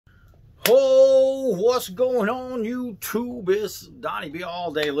Oh, what's going on, YouTube? It's Donnie B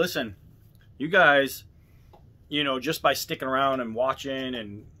all day. Listen, you guys, just by sticking around and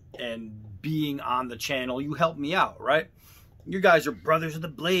watching and being on the channel, you help me out, right? You guys are brothers of the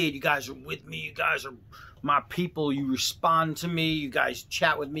blade. You guys are with me. You guys are my people. You respond to me. You guys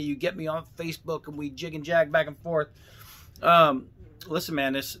chat with me. You get me on Facebook and we jig and jag back and forth. Listen,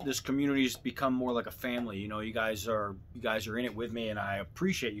 man, this community's become more like a family. You guys are in it with me, and I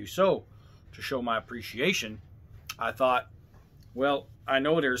appreciate you. So, to show my appreciation, I thought, well, I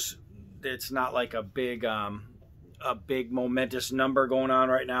know it's not like a big momentous number going on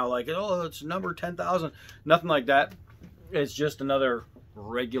right now, like, oh, it's number 10,000, nothing like that. It's just another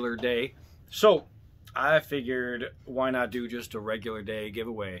regular day. So I figured, why not do just a regular day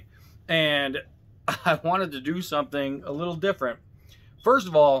giveaway? And I wanted to do something a little different. First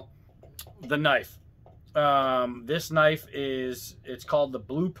of all, the knife. This knife it's called the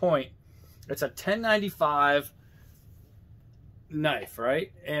Blue Point. It's a 1095 knife,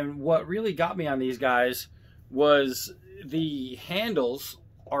 right? And what really got me on these guys was the handles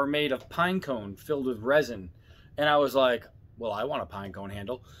are made of pine cone filled with resin. And I was like, well, I want a pine cone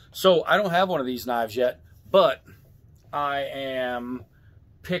handle. So I don't have one of these knives yet, but I am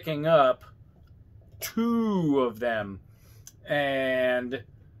picking up 2 of them. And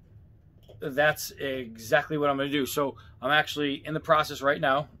that's exactly what I'm going to do. So I'm actually in the process right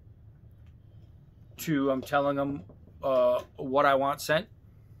now I'm telling them what I want sent.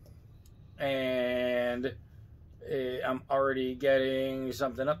 And I'm already getting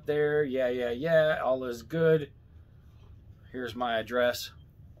something up there. Yeah. All is good. Here's my address.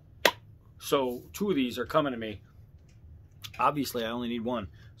 So 2 of these are coming to me. Obviously, I only need 1.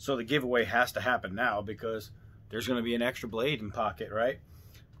 So the giveaway has to happen now because there's going to be an extra blade in pocket, right?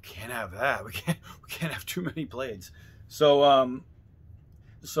 We can't have that. We can't have too many blades. So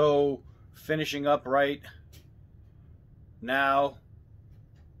finishing up right now.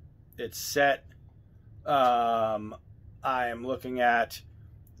 It's set. I am looking at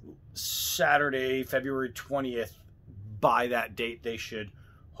Saturday, February 20th. By that date, they should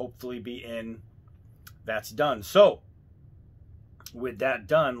hopefully be in. That's done. So, with that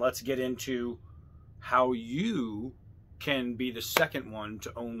done, let's get into how you can be the second one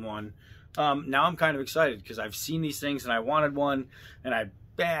to own one. Now I'm kind of excited because I've seen these things and I wanted one, and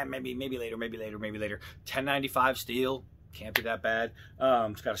maybe later. 1095 steel. Can't be that bad.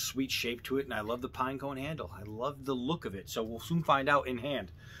 It's got a sweet shape to it, and I love the pine cone handle. I love the look of it. So we'll soon find out in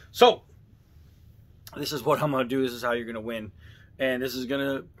hand. So this is what I'm going to do. This is how you're going to win. And this is going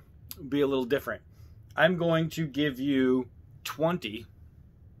to be a little different. I'm going to give you 20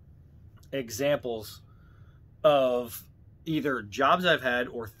 examples of either jobs I've had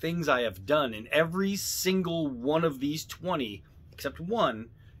or things I have done. And every single one of these 20, except one,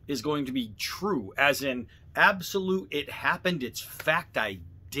 is going to be true. As in, absolute, it happened, it's fact, I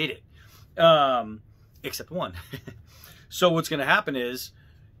did it. Except one. So what's going to happen is,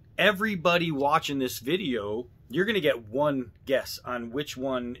 everybody watching this video, you're going to get one guess on which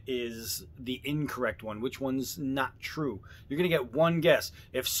one is the incorrect one, which one's not true. You're going to get one guess.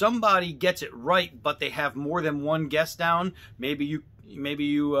 If somebody gets it right, but they have more than one guess down, maybe you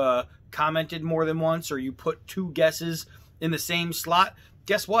commented more than once, or you put 2 guesses in the same slot,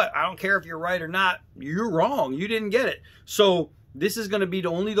 guess what? I don't care if you're right or not. You're wrong. You didn't get it. So this is going to be to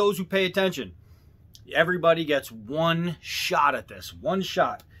only those who pay attention. Everybody gets one shot at this. One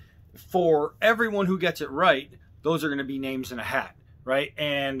shot. For everyone who gets it right, those are going to be names in a hat, right?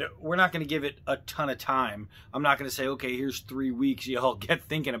 And we're not going to give it a ton of time. I'm not going to say, okay, here's 3 weeks. Y'all get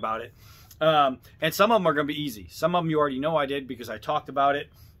thinking about it. And some of them are going to be easy. Some of them you already know I did because I talked about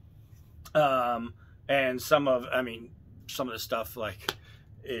it. And some of the stuff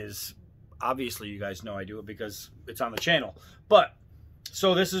is obviously you guys know I do it because it's on the channel. But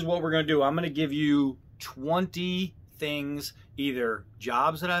so this is what we're going to do. I'm going to give you 20 things, either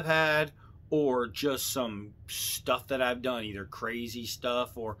jobs that I've had or just some stuff that I've done, either crazy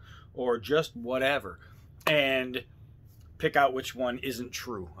stuff or just whatever, and pick out which one isn't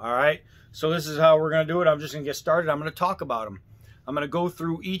true. All right, so this is how we're going to do it. I'm just going to get started. I'm going to talk about them. I'm going to go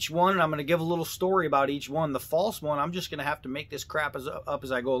through each one, and I'm going to give a little story about each one. The false one, I'm just going to have to make this crap up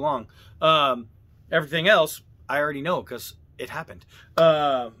as I go along. Everything else, I already know because it happened.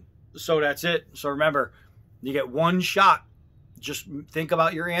 So that's it. So remember, you get one shot. Just think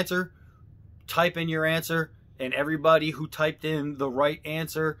about your answer, type in your answer, and everybody who typed in the right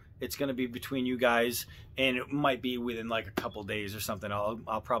answer, it's going to be between you guys, and it might be within like a couple days or something.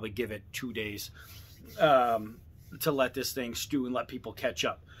 I'll probably give it 2 days to let this thing stew and let people catch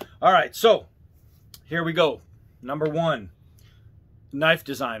up. All right, so here we go. Number 1, knife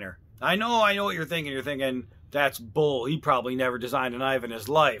designer. I know what you're thinking. You're thinking, that's bull. He probably never designed a knife in his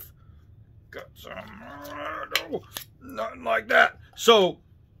life. Got some, no, nothing like that. So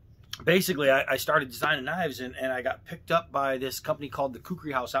basically, I started designing knives, and I got picked up by this company called the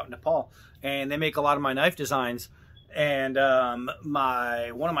Kukri House out in Nepal, and they make a lot of my knife designs. And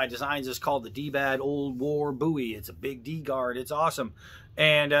one of my designs is called the D-Bad Old War Bowie. It's a big D guard. It's awesome,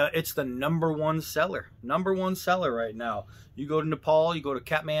 and it's the #1 seller. #1 seller right now. You go to Nepal, you go to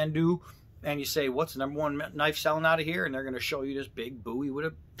Kathmandu, and you say, "What's the #1 knife selling out of here?" And they're going to show you this big Bowie with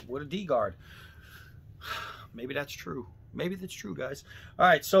a D guard. Maybe that's true. Maybe that's true, guys. All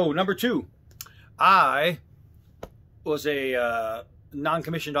right, so #2, I was a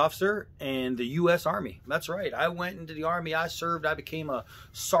non-commissioned officer in the U.S. Army. That's right. I went into the Army. I served. I became a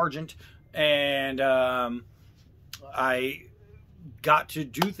sergeant, and I got to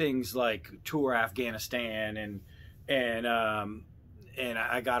do things like tour Afghanistan, and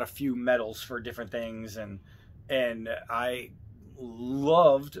I got a few medals for different things, and I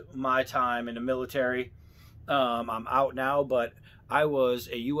loved my time in the military. I'm out now, but I was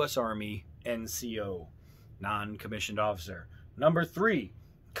a U.S. Army NCO, non-commissioned officer. #3,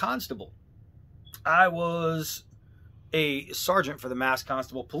 constable. I was a sergeant for the Mass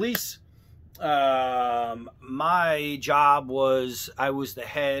Constable Police. My job was, I was the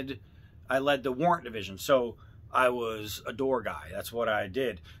head. I led the warrant division, so I was a door guy. That's what I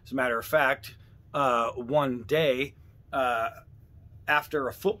did. As a matter of fact, one day after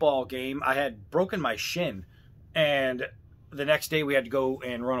a football game, I had broken my shin, and the next day we had to go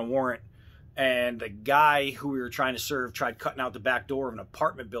and run a warrant. And the guy who we were trying to serve tried cutting out the back door of an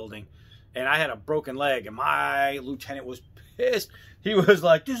apartment building, and I had a broken leg, and my lieutenant was pissed. He was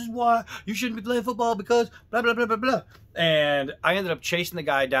like, "This is why you shouldn't be playing football, because blah, blah, blah, blah, blah." And I ended up chasing the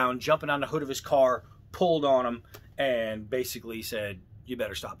guy down, jumping on the hood of his car, pulled on him, and basically said, "You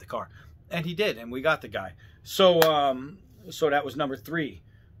better stop the car." And he did, and we got the guy. So so that was #3.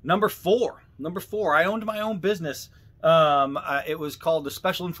 #4, I owned my own business. It was called the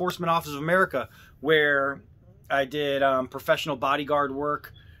Special Enforcement Office of America, where I did professional bodyguard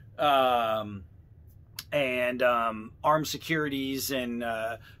work, and armed securities, and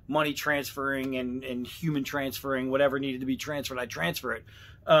money transferring, and human transferring. Whatever needed to be transferred, I transfer it.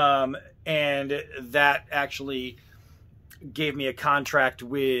 And that actually gave me a contract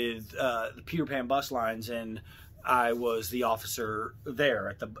with the Peter Pan bus lines, and I was the officer there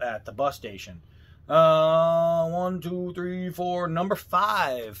at the bus station. 1, 2, 3, 4.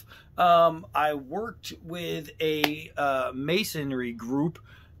 #5. I worked with a masonry group,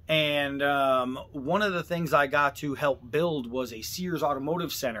 and one of the things I got to help build was a Sears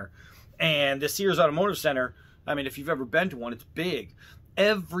Automotive Center. And the Sears Automotive Center, I mean, if you've ever been to one, it's big.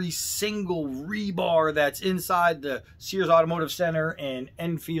 Every single rebar that's inside the Sears Automotive Center in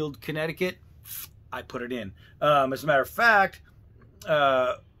Enfield, Connecticut, I put it in. As a matter of fact,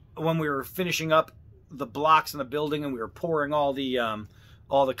 when we were finishing up the blocks in the building, and we were pouring all the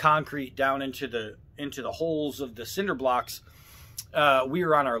concrete down into the holes of the cinder blocks, we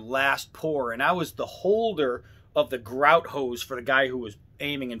were on our last pour, and I was the holder of the grout hose for the guy who was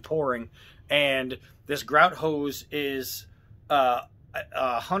aiming and pouring. And this grout hose is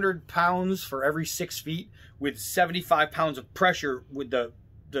 100 pounds for every 6 feet, with 75 pounds of pressure with the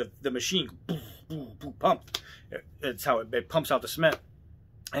machine. Pump. It's how it pumps out the cement.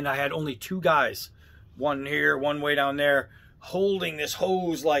 And I had only 2 guys, one here, one way down there, holding this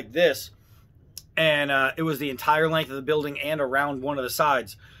hose like this. And it was the entire length of the building and around one of the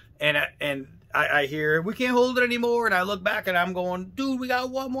sides. And I hear, "We can't hold it anymore." And I look back, and I'm going, "Dude, we got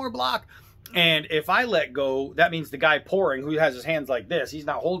 1 more block." And if I let go, that means the guy pouring, who has his hands like this, he's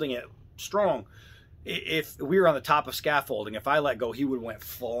not holding it strong. If we were on the top of scaffolding, if I let go, he would have went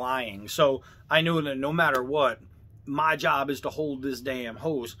flying. So I knew that no matter what, my job is to hold this damn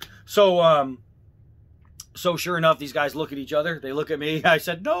hose. So so sure enough, these guys look at each other. They look at me. I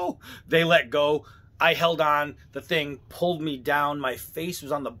said, "No." They let go. I held on. The thing pulled me down. My face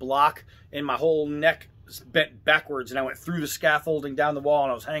was on the block, and my whole neck bent backwards, and I went through the scaffolding down the wall,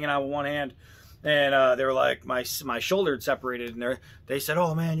 and I was hanging on with one hand. And they were like, my shoulder had separated, and they said,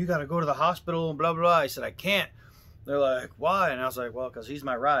 "Oh man, you got to go to the hospital," and blah, blah, blah. I said, "I can't." They're like, "Why?" And I was like, "Well, because he's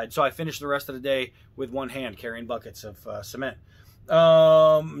my ride." So I finished the rest of the day with one hand carrying buckets of cement.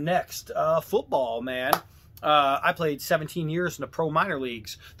 Next, football, man. I played 17 years in the pro minor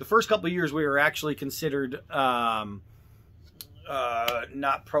leagues. The first couple of years we were actually considered not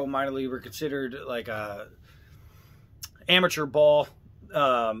pro minor league. We were considered like a amateur ball,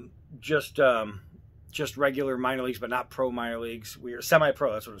 just regular minor leagues, but not pro minor leagues. We were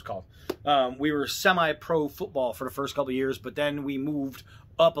semi-pro. That's what it was called. We were semi-pro football for the first couple of years, but then we moved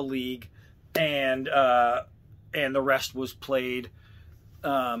up a league, and the rest was played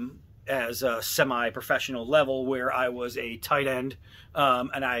as a semi-professional level where I was a tight end,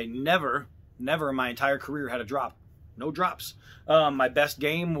 and I never in my entire career had a drop. No drops. My best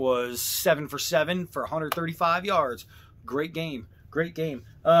game was 7 for 7 for 135 yards. Great game. Great game.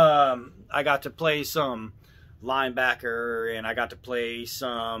 I got to play some linebacker, and I got to play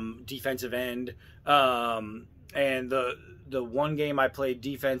some defensive end. And the one game I played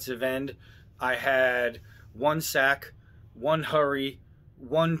defensive end, I had 1 sack, 1 hurry,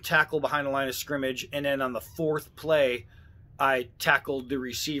 1 tackle behind the line of scrimmage, and then on the 4th play, I tackled the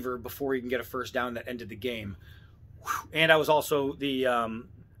receiver before he can get a first down that ended the game. And I was also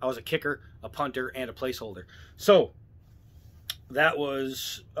I was a kicker, a punter, and a placeholder. So that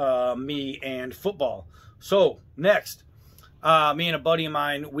was me and football. So next, me and a buddy of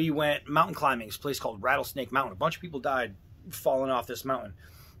mine, we went mountain climbing. This place called Rattlesnake Mountain. A bunch of people died falling off this mountain.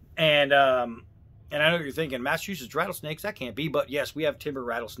 And I know you're thinking, Massachusetts rattlesnakes, that can't be. But yes, we have timber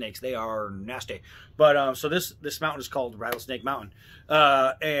rattlesnakes. They are nasty. But so this mountain is called Rattlesnake Mountain.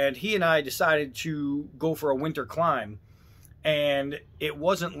 And he and I decided to go for a winter climb. And it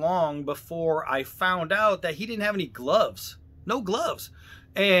wasn't long before I found out that he didn't have any gloves. No gloves.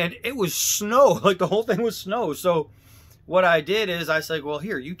 And it was snow. Like, the whole thing was snow. So what I did is I said, well,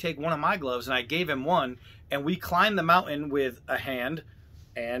 here, you take one of my gloves. And I gave him one. And we climbed the mountain with a hand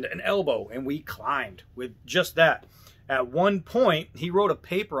and an elbow, and we climbed with just that. At one point, he wrote a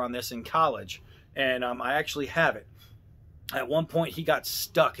paper on this in college, and I actually have it. At one point, he got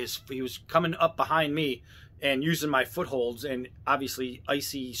stuck. He was coming up behind me and using my footholds, and obviously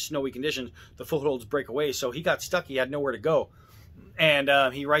icy, snowy conditions, the footholds break away, so he got stuck. He had nowhere to go. And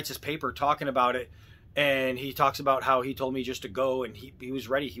he writes his paper talking about it, and he talks about how he told me just to go, and he was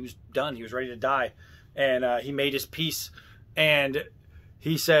ready. He was done. He was ready to die. And he made his peace, and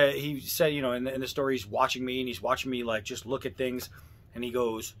he said, you know, in the story, he's watching me, and he's watching me, like, just look at things, and he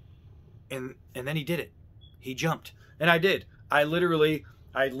goes, and then he did it. He jumped. And I did. I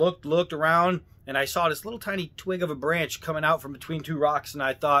looked around, and I saw this little tiny twig of a branch coming out from between 2 rocks, and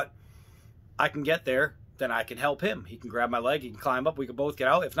I thought, I can get there, then I can help him. He can grab my leg, he can climb up, we can both get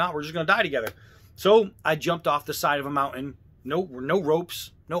out. If not, we're just going to die together. So I jumped off the side of a mountain. No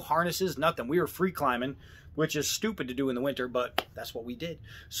ropes, no harnesses, nothing. We were free climbing, which is stupid to do in the winter, but that's what we did.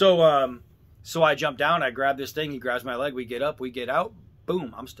 So so I jumped down, I grabbed this thing, he grabs my leg, we get up, we get out,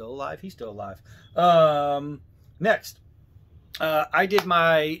 boom, I'm still alive, he's still alive. Next, I did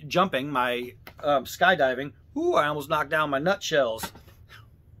my jumping, my skydiving. Ooh, I almost knocked down my nutshells.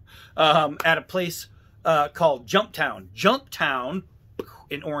 At a place called Jumptown. Jumptown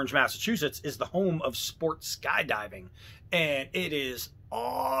in Orange, Massachusetts is the home of sports skydiving, and it is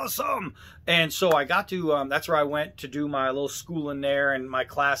awesome. And so I got to that's where I went to do my little schooling there and my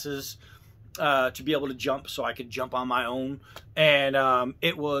classes to be able to jump, so I could jump on my own. And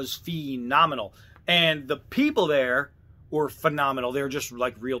it was phenomenal, and the people there were phenomenal. They were just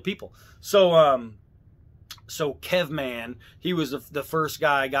like real people. So so Kevman, he was the first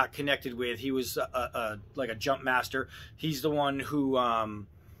guy I got connected with. He was like a jump master. He's the one who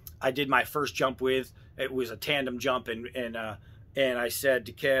I did my first jump with. It was a tandem jump, and I said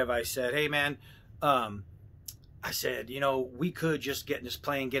to Kev, I said, hey man, I said, you know, we could just get in this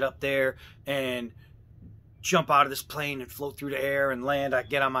plane, get up there and jump out of this plane and float through the air and land. I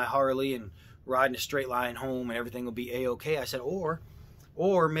get on my Harley and ride in a straight line home, and everything will be a-okay. I said, or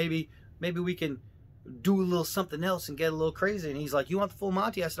maybe we can do a little something else and get a little crazy. And he's like, you want the full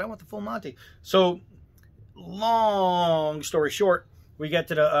Monty? I said, I want the full Monty. So long story short, we get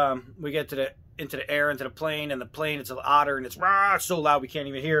to the into the air, into the plane, and the plane, it's an otter, and it's rah, so loud we can't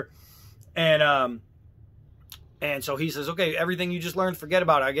even hear. And so he says, okay, everything you just learned, forget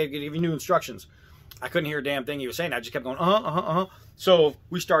about it. I give you new instructions. I couldn't hear a damn thing he was saying. I just kept going, So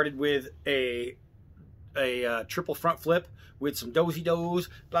we started with a triple front flip with some dozy-does,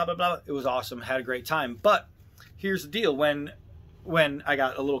 blah, blah, blah. It was awesome. Had a great time. But here's the deal. When I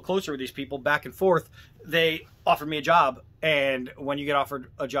got a little closer with these people, back and forth, they offered me a job. And when you get offered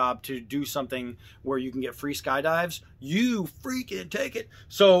a job to do something where you can get free skydives, you freaking take it.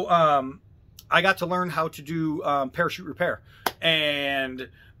 So I got to learn how to do parachute repair. And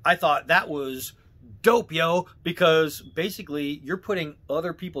I thought that was dope, yo, because basically you're putting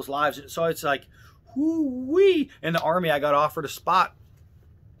other people's lives in. So it's like, whoo-wee. In the Army, I got offered a spot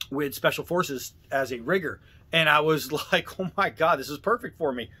with Special Forces as a rigger. And I was like, oh my God, this is perfect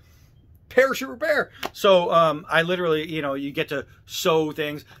for me. Parachute repair. So I literally, you know, you get to sew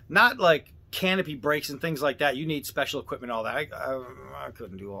things, not like canopy breaks and things like that. You need special equipment, all that. I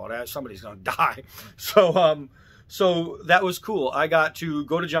couldn't do all that. Somebody's going to die. So that was cool. I got to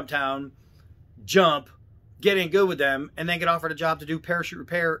go to Jump Town, jump, get in good with them, and then get offered a job to do parachute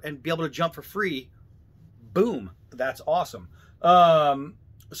repair and be able to jump for free. Boom. That's awesome.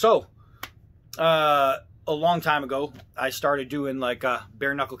 A long time ago, I started doing like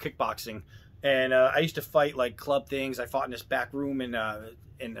bare knuckle kickboxing, and I used to fight like club things. I fought in this back room in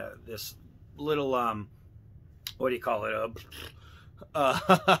this little what do you call it?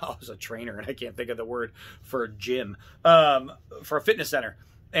 I was a trainer, and I can't think of the word for a gym, for a fitness center,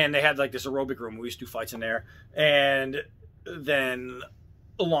 and they had like this aerobic room. We used to do fights in there, and then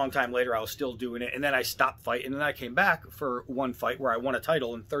a long time later, I was still doing it, and then I stopped fighting, and then I came back for one fight where I won a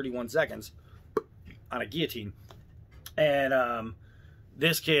title in 31 seconds. On a guillotine, and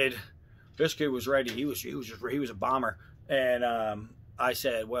this kid was ready. He was a bomber, and I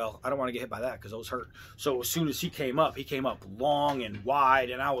said, well, I don't want to get hit by that because I was hurt. So as soon as he came up long and wide,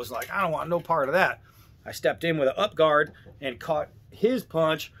 and I was like, I don't want no part of that. I stepped in with an up guard and caught his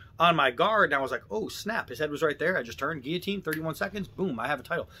punch on my guard, and I was like, oh snap, his head was right there. I just turned, guillotine, 31 seconds, boom, I have a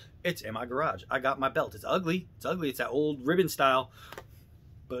title. It's in my garage. I got my belt. It's ugly. It's that old ribbon style,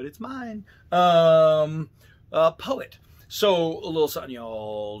 but it's mine. Poet. So a little something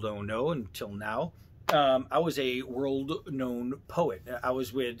y'all don't know until now. I was a world-known poet. I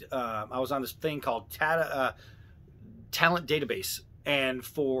was on this thing called Talent Database, and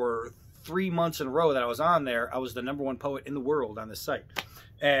for 3 months in a row that I was on there, I was the #1 poet in the world on this site.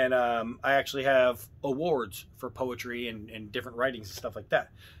 And I actually have awards for poetry and different writings and stuff like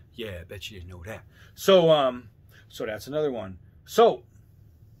that. Yeah, I bet you didn't know that. So so that's another one. So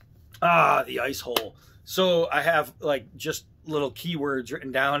the ice hole. So I have like just little keywords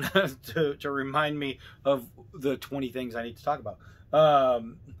written down to remind me of the 20 things I need to talk about.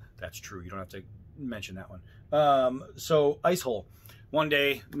 That's true. You don't have to mention that one. So ice hole. One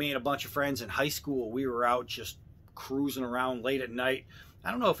day, me and a bunch of friends in high school, we were out just cruising around late at night. I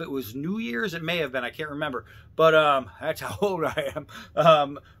don't know if it was New Year's. It may have been. I can't remember. But that's how old I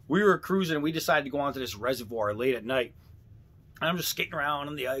am. We were cruising, and we decided to go onto this reservoir late at night. And I'm just skating around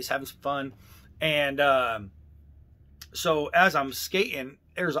on the ice, having some fun. And so as I'm skating,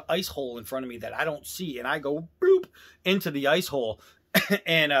 there's an ice hole in front of me that I don't see. And I go boop into the ice hole.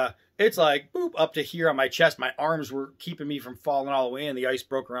 And it's like boop up to here on my chest. My arms were keeping me from falling all the way in. The ice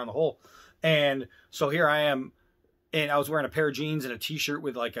broke around the hole. And so here I am. And I was wearing a pair of jeans and a t-shirt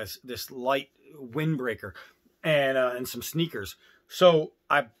with like this light windbreaker and some sneakers. So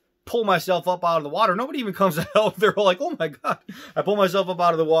I pull myself up out of the water. Nobody even comes to help. They're all like, oh my God. I pull myself up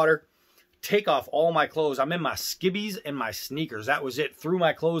out of the water, take off all my clothes. I'm in my skibbies and my sneakers. That was it. Threw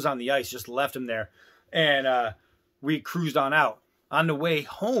my clothes on the ice, just left them there. And we cruised on out. On the way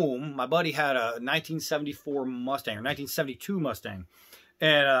home, my buddy had a 1974 Mustang or 1972 Mustang.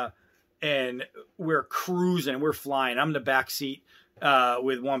 And we're cruising, we're flying. I'm in the back seat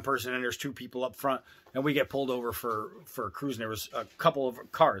with one person, and there's 2 people up front. And we get pulled over for cruising. There was a couple of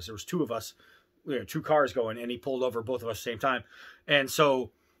cars. There was 2 of us. We had 2 cars going, and he pulled over both of us at the same time. And so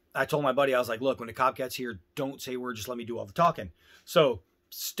I told my buddy, I was like, look, when the cop gets here, don't say a word. Just let me do all the talking. So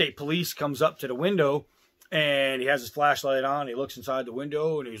state police comes up to the window, and he has his flashlight on. He looks inside the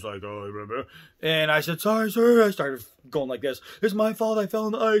window, and he's like, oh, blah, blah. And I said, sorry, sir. I started going like this. It's my fault. I fell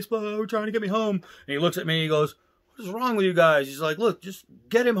in the ice. Blah, blah, we're trying to get me home. And he looks at me, and he goes, what is wrong with you guys? He's like, look, just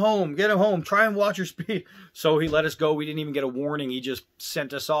get him home. Get him home. Try and watch your speed. So he let us go. We didn't even get a warning. He just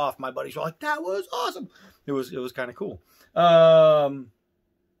sent us off. My buddies were like, that was awesome. It was kind of cool. The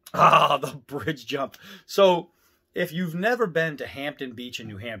bridge jump. So if you've never been to Hampton Beach in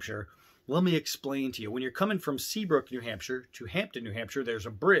New Hampshire, let me explain to you. When you're coming from Seabrook, New Hampshire to Hampton, New Hampshire, there's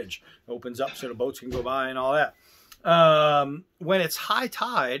a bridge. It opens up so the boats can go by and all that. When it's high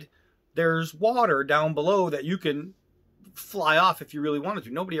tide, there's water down below that you can fly off if you really wanted to.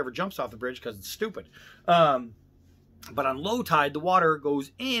 Nobody ever jumps off the bridge because it's stupid. But on low tide, the water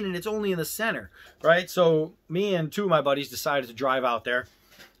goes in and it's only in the center, right? So me and 2 of my buddies decided to drive out there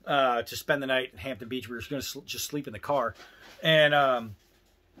to spend the night in Hampton Beach. We were going to just sleep in the car. And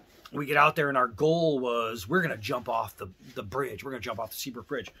we get out there, and our goal was we're going to jump off the bridge. We're going to jump off the Seabrook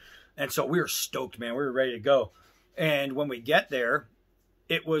Bridge. And so we were stoked, man. We were ready to go. And when we get there,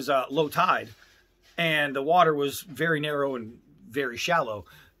 it was low tide, and the water was very narrow and very shallow.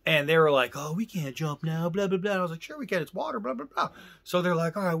 And they were like, oh, we can't jump now, blah, blah, blah. I was like, sure we can. It's water, blah, blah, blah. So they're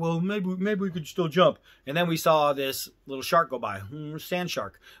like, all right, well, maybe we could still jump. And then we saw this little shark go by, sand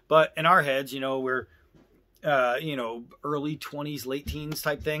shark. But in our heads, you know, we're, early 20s, late teens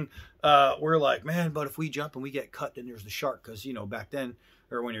type thing. We're like, man, but if we jump and we get cut, then there's the shark. Because, back then,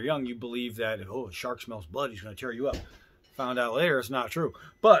 or when you're young, you believe that, oh, a shark smells blood, he's going to tear you up. Found out later it's not true.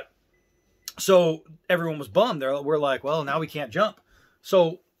 But So everyone was bummed. We're like, well, now we can't jump.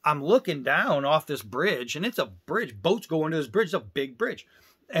 So I'm looking down off this bridge, and it's a bridge. Boats go into this bridge. It's a big bridge.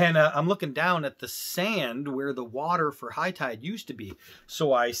 And I'm looking down at the sand where the water for high tide used to be.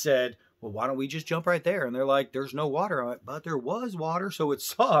 So I said, well, why don't we just jump right there? And they're like, there's no water. I'm like, but there was water, so it's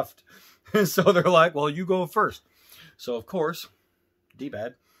soft. And so they're like, well, you go first. So, of course,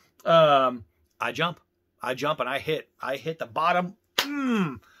 D-bad, I jump and I hit the bottom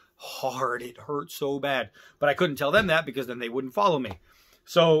hard. It hurt so bad. But I couldn't tell them that because then they wouldn't follow me.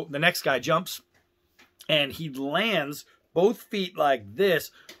 So the next guy jumps and he lands both feet like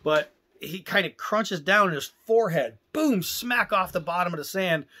this, but he kind of crunches down in his forehead. Boom, smack off the bottom of the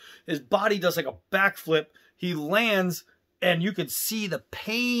sand. His body does like a backflip. He lands and you could see the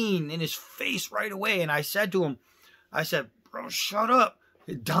pain in his face right away. And I said to him, bro, shut up.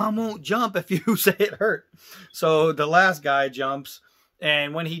 Dom won't jump if you say it hurt. So the last guy jumps.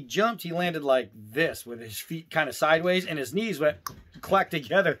 And when he jumped, he landed like this with his feet kind of sideways and his knees went clack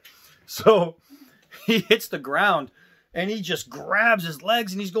together. So he hits the ground and he just grabs his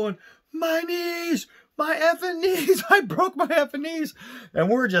legs and he's going, my knees, my effing knees. I broke my effing knees. And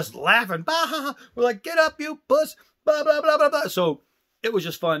we're just laughing. Bah! We're like, get up, you puss. Blah, blah, blah, blah, blah. So it was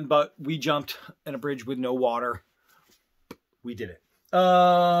just fun, but we jumped in a bridge with no water. We did it.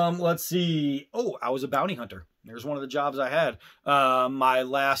 Let's see. Oh, I was a bounty hunter. There's one of the jobs I had. My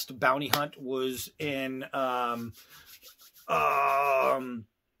last bounty hunt was in, it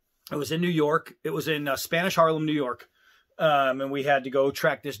was in New York. It was in Spanish Harlem, New York. And we had to go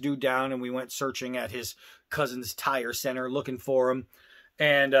track this dude down, and we went searching at his cousin's tire center looking for him.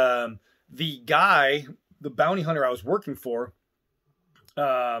 And the guy, the bounty hunter I was working for,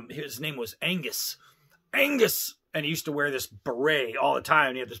 his name was Angus. Angus! And he used to wear this beret all the time.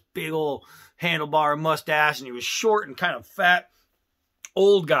 And he had this big old handlebar mustache, and he was short and kind of fat.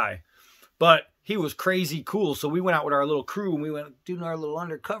 Old guy. But he was crazy cool. So we went out with our little crew, and we went doing our little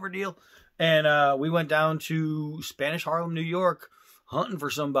undercover deal. And we went down to Spanish Harlem, New York, hunting for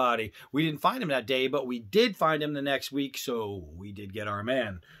somebody. We didn't find him that day, but we did find him the next week, so we did get our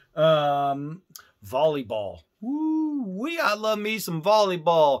man. Volleyball. Woo, I love me some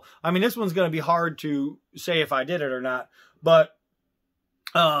volleyball. I mean, this one's going to be hard to say if I did it or not, but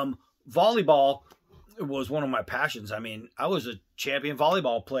volleyball was one of my passions. I mean, I was a champion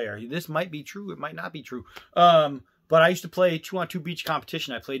volleyball player. This might be true. It might not be true. But I used to play 2-on-2 beach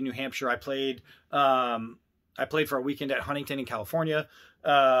competition. I played in New Hampshire. I played for a weekend at Huntington in California.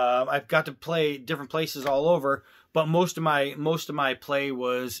 I've got to play different places all over, but most of my play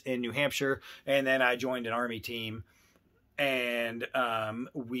was in New Hampshire. And then I joined an Army team, and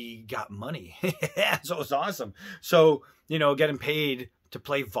we got money. So it was awesome. So, you know, getting paid to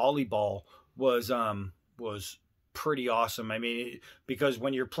play volleyball was pretty awesome. I mean, because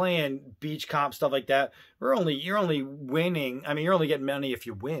when you're playing beach comp, stuff like that, you're only winning. I mean, you're only getting money if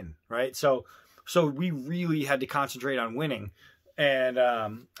you win, right? So we really had to concentrate on winning. And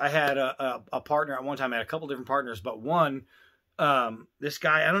I had a partner at one time. I had a couple different partners, but one, this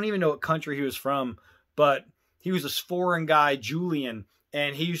guy, I don't even know what country he was from, but he was this foreign guy, Julian,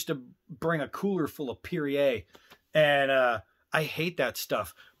 and he used to bring a cooler full of Perrier. And I hate that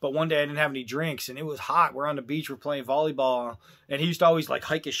stuff. But one day I didn't have any drinks, and it was hot. We're on the beach. We're playing volleyball. And he used to always, like,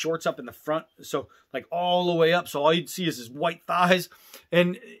 hike his shorts up in the front. So, like, all the way up. So all you'd see is his white thighs.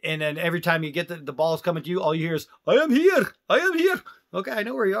 And then every time you get the balls coming to you, all you hear is, I am here. I am here. Okay, I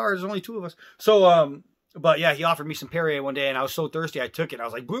know where you are. There's only two of us. So, but yeah, he offered me some Perrier one day, and I was so thirsty I took it. I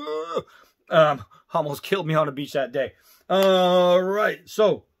was like, boo! Almost killed me on the beach that day. All right.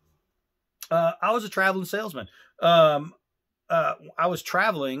 So, I was a traveling salesman. I was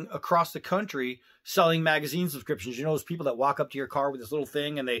traveling across the country selling magazine subscriptions. You know, those people that walk up to your car with this little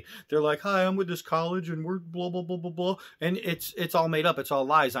thing and they're like, hi, I'm with this college and we're blah, blah, blah, blah, blah. And it's all made up. It's all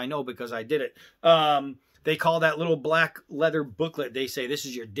lies. I know because I did it. They call that little black leather booklet. They say, this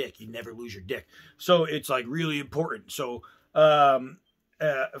is your dick. You never lose your dick. So it's like really important. So,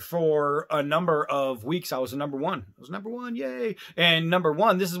 for a number of weeks, I was a number one. I was number one. Yay. And number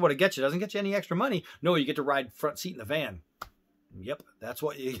one, this is what it gets you. It doesn't get you any extra money. No, you get to ride front seat in the van. Yep, that's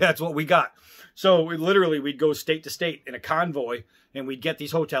what we got. So we'd go state to state in a convoy, and we'd get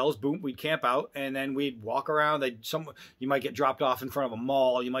these hotels. Boom, we'd camp out, and then we'd walk around. You might get dropped off in front of a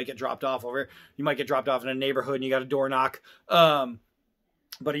mall. You might get dropped off over. You might get dropped off in a neighborhood, and you got a door knock.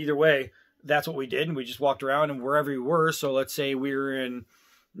 But either way, that's what we did, and we just walked around, and wherever we were. So let's say we were in,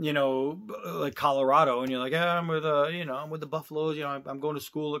 you know, like Colorado, and you're like, yeah, I'm with the Buffaloes. You know, I'm going to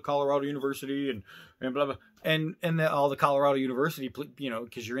school at Colorado University, and blah blah. And all the Colorado University, you know,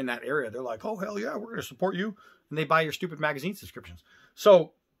 because you're in that area, they're like, oh hell yeah, we're going to support you, and they buy your stupid magazine subscriptions.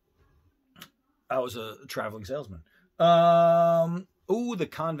 So I was a traveling salesman. Ooh, the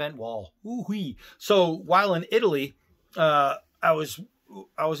convent wall. Ooh wee. So while in Italy, I was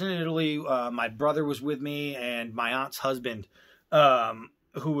in Italy. My brother was with me, and my aunt's husband,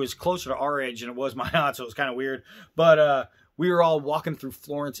 who was closer to our age, and it was my aunt, so it was kind of weird. But we were all walking through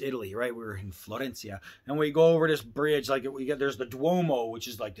Florence, Italy, right? We were in Florencia, and we go over this bridge. Like there's the Duomo, which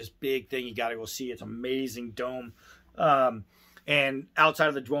is like this big thing you got to go see. It's an amazing dome. And outside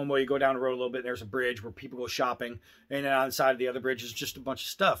of the Duomo, you go down the road a little bit, and there's a bridge where people go shopping. And then on the side of the other bridge is just a bunch of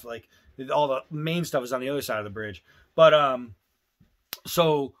stuff. Like all the main stuff is on the other side of the bridge. But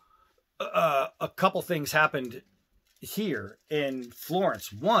so a couple things happened here in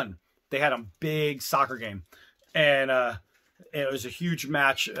Florence. One, they had a big soccer game, and it was a huge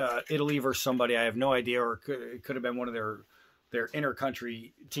match, Italy versus somebody. I have no idea, or it could have been one of their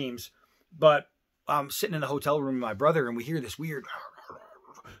inter-country teams. But I'm sitting in the hotel room with my brother, and we hear this weird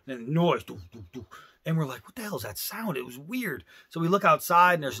noise. And we're like, what the hell is that sound? It was weird. So we look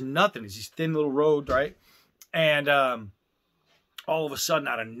outside, and there's nothing. It's these thin little roads, right? And all of a sudden,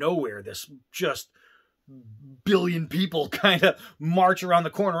 out of nowhere, this just billion people kind of march around the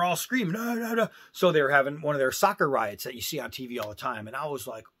corner all screaming. No, no, no. So they were having one of their soccer riots that you see on TV all the time. And I was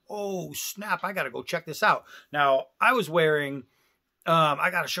like, oh, snap, I got to go check this out. Now, I was wearing... I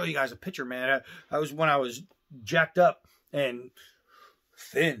got to show you guys a picture, man. I was jacked up and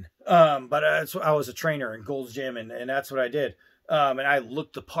thin. But I was a trainer in Gold's Gym, and that's what I did. And I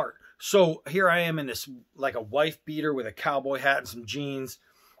looked the part. So here I am in this, like a wife beater with a cowboy hat and some jeans.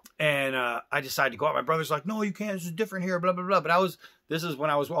 And I decided to go out. My brother's like, no, you can't. This is different here, blah, blah, blah. But this is when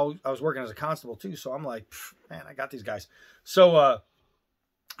I was working as a constable too. So I'm like, man, I got these guys.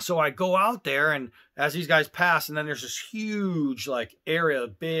 So I go out there, and as these guys pass, and then there's this huge like area,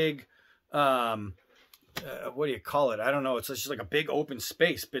 big, what do you call it? I don't know. It's just like a big open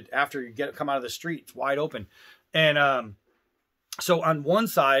space, but after you come out of the street, it's wide open. And so on one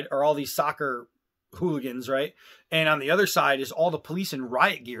side are all these soccer hooligans, right? And on the other side is all the police in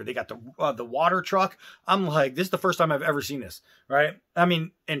riot gear. They got the water truck. I'm like, this is the first time I've ever seen this, right? I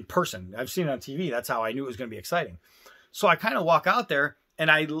mean, in person. I've seen it on TV. That's how I knew it was going to be exciting. So I kind of walk out there,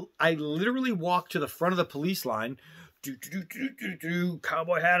 and I literally walk to the front of the police line,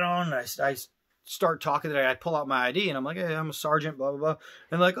 cowboy hat on. I start talking. I pull out my ID, and I'm like, hey, I'm a sergeant, blah, blah, blah.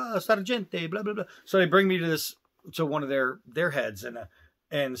 And like, oh, sergeante, blah, blah, blah. So they bring me to one of their heads.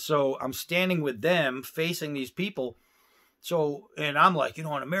 And so I'm standing with them facing these people. So, and I'm like, in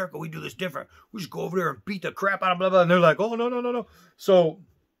America, we do this different. We just go over there and beat the crap out of blah, blah. And they're like, oh, no, no, no, no. So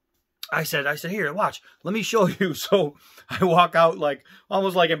I said, here, watch, let me show you. So I walk out like,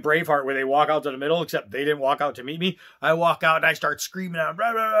 almost like in Braveheart where they walk out to the middle, except they didn't walk out to meet me. I walk out and I start screaming at them,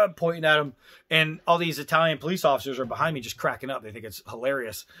 blah, blah, blah, pointing at them. And all these Italian police officers are behind me just cracking up. They think it's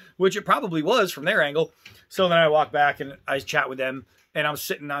hilarious, which it probably was from their angle. So then I walk back and I chat with them, and I'm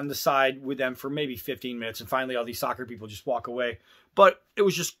sitting on the side with them for maybe 15 minutes. And finally all these soccer people just walk away. But it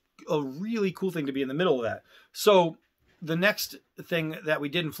was just a really cool thing to be in the middle of that. So the next thing that we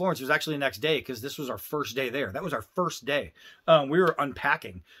did in Florence was actually the next day, because this was our first day there. That was our first day. We were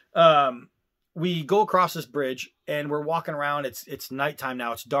unpacking. We go across this bridge, and we're walking around. It's nighttime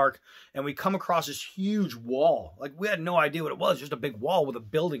now. It's dark. And we come across this huge wall. Like, we had no idea what it was. Just a big wall with a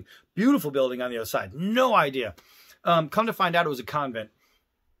building, beautiful building on the other side. No idea. Come to find out, it was a convent.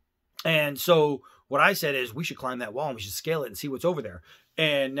 And so what I said is, we should climb that wall and we should scale it and see what's over there.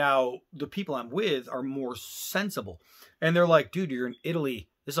 And now the people I'm with are more sensible. And they're like, dude, you're in Italy.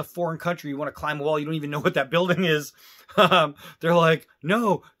 This is a foreign country. You want to climb a wall. You don't even know what that building is. They're like,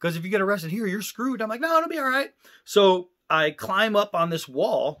 no, because if you get arrested here, you're screwed. I'm like, no, it'll be all right. So I climb up on this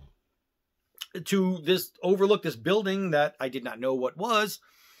wall to overlook this building that I did not know what was.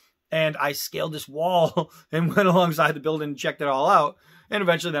 And I scaled this wall and went alongside the building and checked it all out. And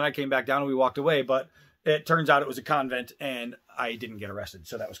eventually then I came back down and we walked away. But it turns out it was a convent and I didn't get arrested.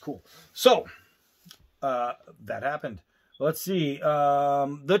 So that was cool. So that happened. Let's see.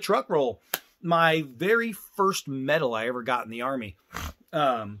 The truck roll. My very first medal I ever got in the Army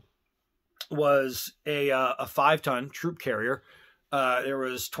was a 5-ton troop carrier. There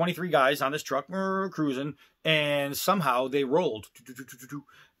was 23 guys on this truck cruising, and somehow they rolled.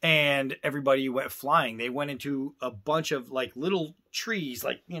 And everybody went flying. They went into a bunch of like little trees,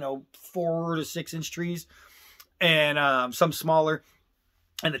 like, 4 to 6 inch trees, and some smaller.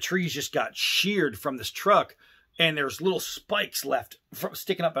 And the trees just got sheared from this truck. And there's little spikes left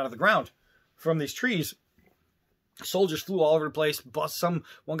sticking up out of the ground from these trees. Soldiers flew all over the place.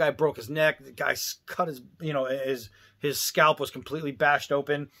 One guy broke his neck. The guy cut his scalp was completely bashed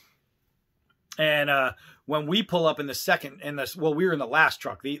open. And when we pull up in the second, well, we were in the last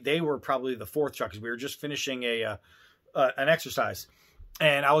truck. They were probably the fourth truck because we were just finishing an exercise.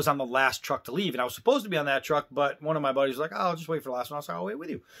 And I was on the last truck to leave. And I was supposed to be on that truck, but one of my buddies was like, oh, I'll just wait for the last one. I was like, I'll wait with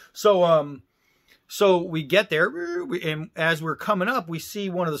you. So we get there, and as we're coming up, we see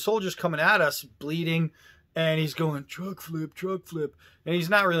one of the soldiers coming at us, bleeding, and he's going, truck flip, and he's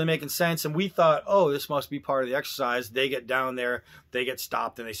not really making sense. And we thought, oh, this must be part of the exercise. They get down there, they get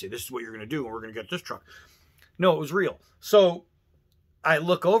stopped, and they say, this is what you're going to do, and we're going to get this truck. No, it was real. So I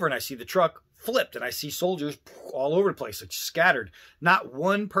look over, and I see the truck flipped, and I see soldiers all over the place, like scattered. Not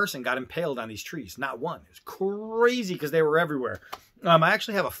one person got impaled on these trees. Not one. It was crazy because they were everywhere. I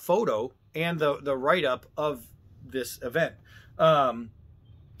actually have a photo and the write-up of this event.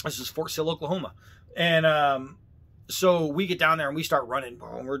 This is Fort Sill, Oklahoma. And so we get down there and we start running.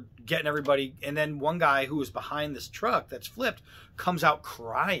 Boom, we're getting everybody. And then one guy who was behind this truck that's flipped comes out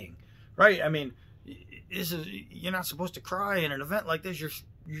crying, right? I mean, you're not supposed to cry in an event like this.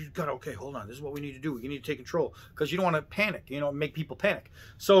 You got to, okay, hold on. This is what we need to do. We need to take control because you don't want to panic, make people panic.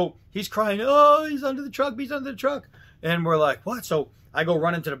 So he's crying, oh, he's under the truck. He's under the truck. And we're like, what? So I go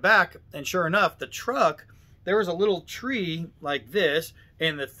running to the back, and sure enough, the truck, there was a little tree like this,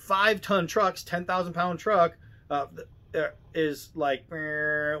 and the 5-ton truck's 10,000-pound truck is like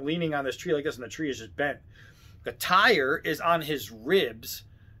leaning on this tree like this, and the tree is just bent. The tire is on his ribs,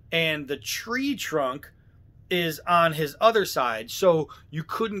 and the tree trunk is on his other side, so you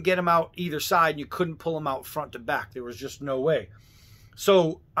couldn't get him out either side, and you couldn't pull him out front to back. There was just no way.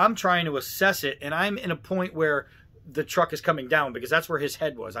 So I'm trying to assess it, and I'm in a point where the truck is coming down because that's where his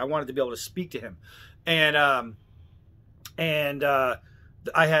head was. I wanted to be able to speak to him. And I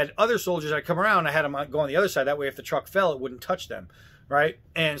had other soldiers that come around. I had them go on the other side. That way, if the truck fell, it wouldn't touch them, right?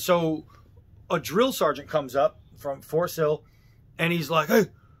 And so a drill sergeant comes up from Fort Sill, and he's like, hey,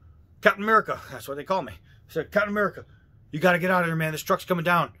 Captain America. That's what they call me. He said, Captain America, you got to get out of here, man. This truck's coming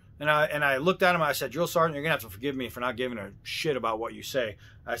down. And I looked at him. I said, Drill Sergeant, you're going to have to forgive me for not giving a shit about what you say.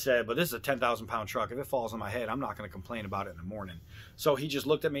 I said, but this is a 10,000-pound truck. If it falls on my head, I'm not going to complain about it in the morning. So he just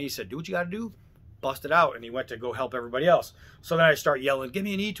looked at me. He said, do what you got to do. Bust it out. And he went to go help everybody else. So then I start yelling, give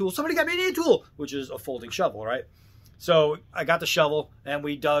me an E-tool. Somebody got me an E-tool, which is a folding shovel, right? So I got the shovel, and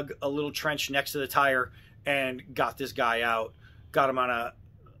we dug a little trench next to the tire and got this guy out. Got him on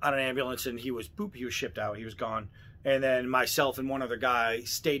an ambulance, and he was shipped out. He was gone. And then myself and one other guy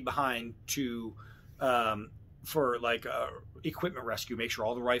stayed behind to for like equipment rescue, make sure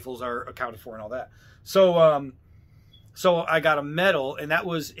all the rifles are accounted for and all that. So so I got a medal, and that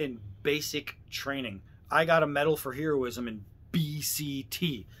was in basic training. I got a medal for heroism in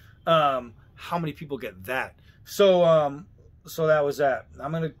BCT. How many people get that? So so that was that.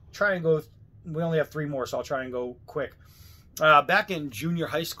 I'm gonna try and go. We only have 3 more, so I'll try and go quick. Back in junior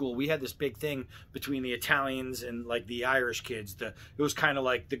high school, we had this big thing between the Italians and like the Irish kids. It was kind of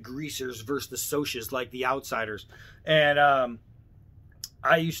like the greasers versus the socias, like the outsiders. And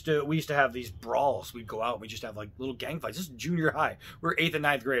we used to have these brawls. We'd go out and we just have like little gang fights. This is junior high. We're 8th and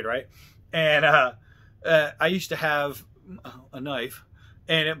 9th grade, right? And I used to have a knife,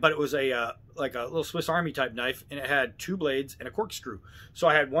 but it was like a little Swiss Army type knife, and it had 2 blades and a corkscrew. So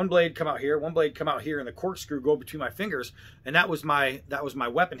I had one blade come out here, one blade come out here, and the corkscrew go between my fingers, and that was my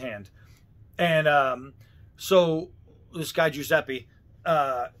weapon hand. And so this guy Giuseppe,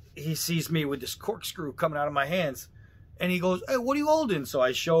 he sees me with this corkscrew coming out of my hands, and he goes, "Hey, what are you holding?" So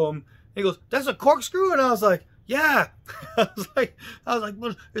I show him. He goes, "That's a corkscrew," and I was like, "Yeah." I was like,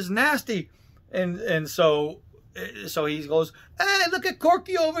 well, it's nasty, and so he goes, "Hey, look at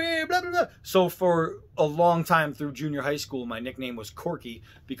Corky over here, blah, blah, blah." So for a long time through junior high school, my nickname was Corky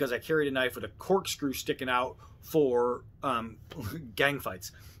because I carried a knife with a corkscrew sticking out for gang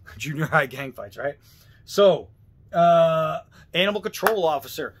fights, junior high gang fights, right? So, animal control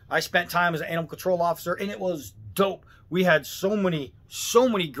officer. I spent time as an animal control officer, and it was dope. We had so many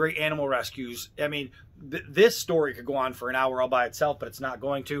great animal rescues. I mean, this story could go on for an hour all by itself, but it's not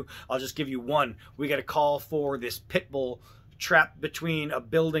going to. I'll just give you one. We got a call for this pit bull trapped between a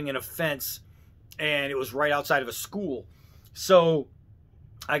building and a fence, and it was right outside of a school. So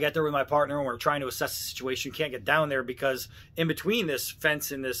I got there with my partner, and we're trying to assess the situation. Can't get down there because in between this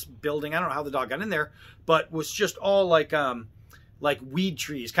fence and this building, I don't know how the dog got in there, but was just all like weed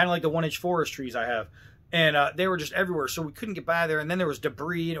trees, kind of like the 1-inch forest trees I have. And they were just everywhere, so we couldn't get by there. And then there was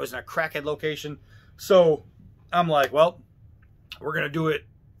debris, and it was in a crackhead location. So I'm like, well, we're going to do it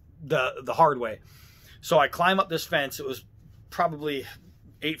the hard way. So I climb up this fence. It was probably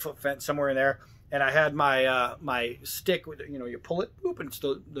 8-foot fence, somewhere in there. And I had my my stick, you pull it, boop, and it's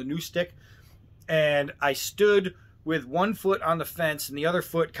the new stick. And I stood with one foot on the fence and the other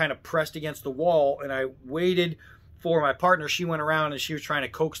foot kind of pressed against the wall, and I waited for my partner. She went around and she was trying to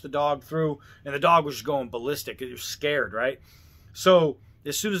coax the dog through, and the dog was just going ballistic. It was scared, right? So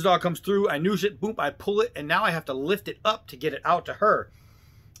as soon as the dog comes through, I noose it, boom, I pull it, and now I have to lift it up to get it out to her.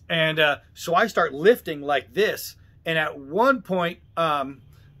 And so I start lifting like this, and at one point,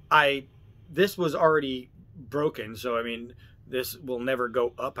 this was already broken, so I mean, this will never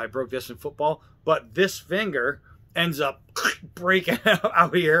go up. I broke this in football, but this finger ends up breaking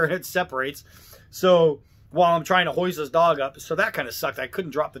out here and it separates. So while I'm trying to hoist this dog up, so that kind of sucked. I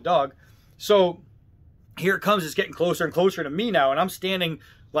couldn't drop the dog. So here it comes. It's getting closer and closer to me now, and I'm standing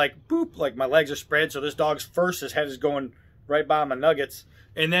like boop, like my legs are spread. So this dog's his head is going right by my nuggets,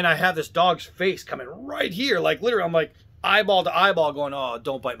 and then I have this dog's face coming right here, like literally, I'm like eyeball to eyeball, going, "Oh,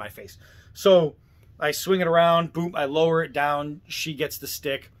 don't bite my face." So I swing it around, boom, I lower it down. She gets the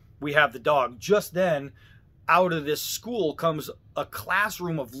stick. We have the dog. Just then, out of this school comes a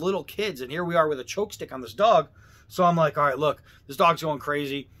classroom of little kids, and here we are with a choke stick on this dog. So I'm like, all right, look, this dog's going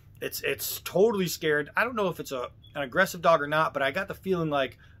crazy. It's totally scared. I don't know if it's an aggressive dog or not, but I got the feeling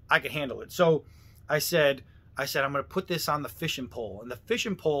like I could handle it. So I said, I'm going to put this on the fishing pole, and the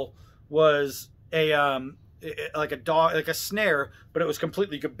fishing pole was like a snare, but it was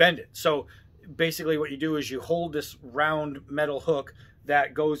completely, you could bend it. So basically what you do is you hold this round metal hook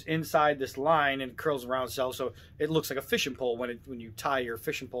that goes inside this line and curls around itself, so it looks like a fishing pole when you tie your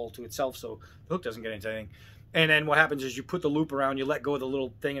fishing pole to itself, so the hook doesn't get into anything. And then what happens is you put the loop around, you let go of the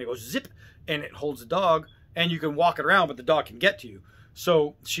little thing, and it goes zip, and it holds the dog, and you can walk it around, but the dog can get to you.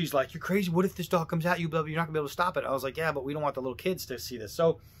 So she's like, "You're crazy. What if this dog comes at you? You're not gonna be able to stop it." I was like, "Yeah, but we don't want the little kids to see this."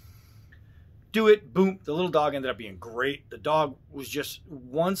 So do it, boom. The little dog ended up being great. The dog was just,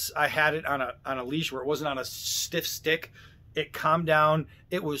 once I had it on a leash where it wasn't on a stiff stick, it calmed down.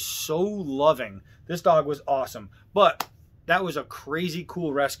 It was so loving. This dog was awesome. But that was a crazy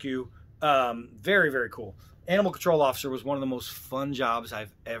cool rescue. Very, very cool. Animal control officer was one of the most fun jobs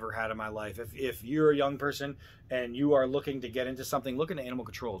I've ever had in my life. If you're a young person and you are looking to get into something, look into animal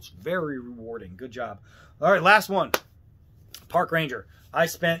control. It's very rewarding. Good job. All right, last one. Park ranger. I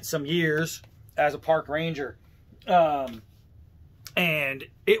spent some years as a park ranger, and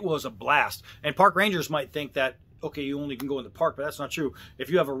it was a blast. And park rangers might think that, okay, you only can go in the park, but that's not true. If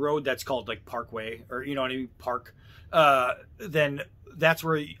you have a road that's called like Parkway, or you know what I mean, park, then that's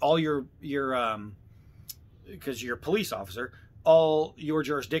where all your because you're a police officer, all your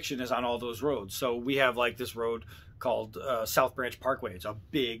jurisdiction is on all those roads. So we have like this road called South Branch Parkway. It's a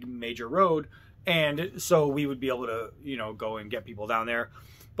big major road, and so we would be able to, you know, go and get people down there.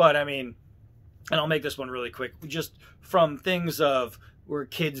 But I mean, and I'll make this one really quick, just from things of where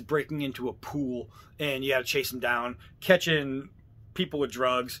kids breaking into a pool and you had to chase them down, catching people with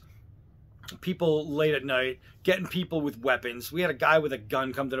drugs, people late at night, getting people with weapons. We had a guy with a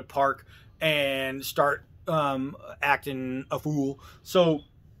gun come to the park and start acting a fool. So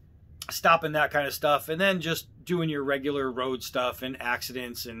stopping that kind of stuff, and then just doing your regular road stuff and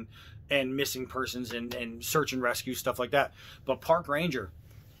accidents and missing persons and search and rescue, stuff like that. But park ranger,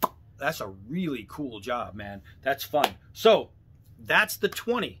 that's a really cool job, man. That's fun. So that's the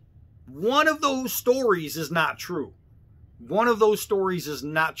 20. One of those stories is not true. One of those stories is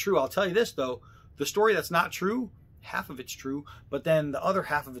not true. I'll tell you this, though. The story that's not true, half of it's true, but then the other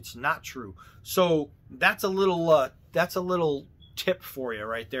half of it's not true. So that's a little tip for you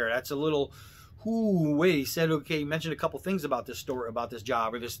right there. That's a little, ooh, wait, he said, okay, he mentioned a couple things about this story, about this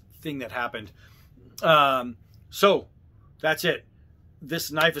job or this thing that happened. So that's it.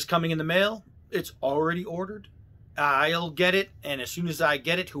 This knife is coming in the mail. It's already ordered. I'll get it, and as soon as I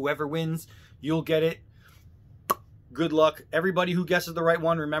get it, whoever wins, you'll get it. Good luck. Everybody who guesses the right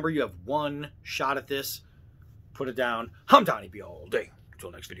one, remember, you have one shot at this. Put it down. I'm Donnie B all day.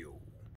 Until next video.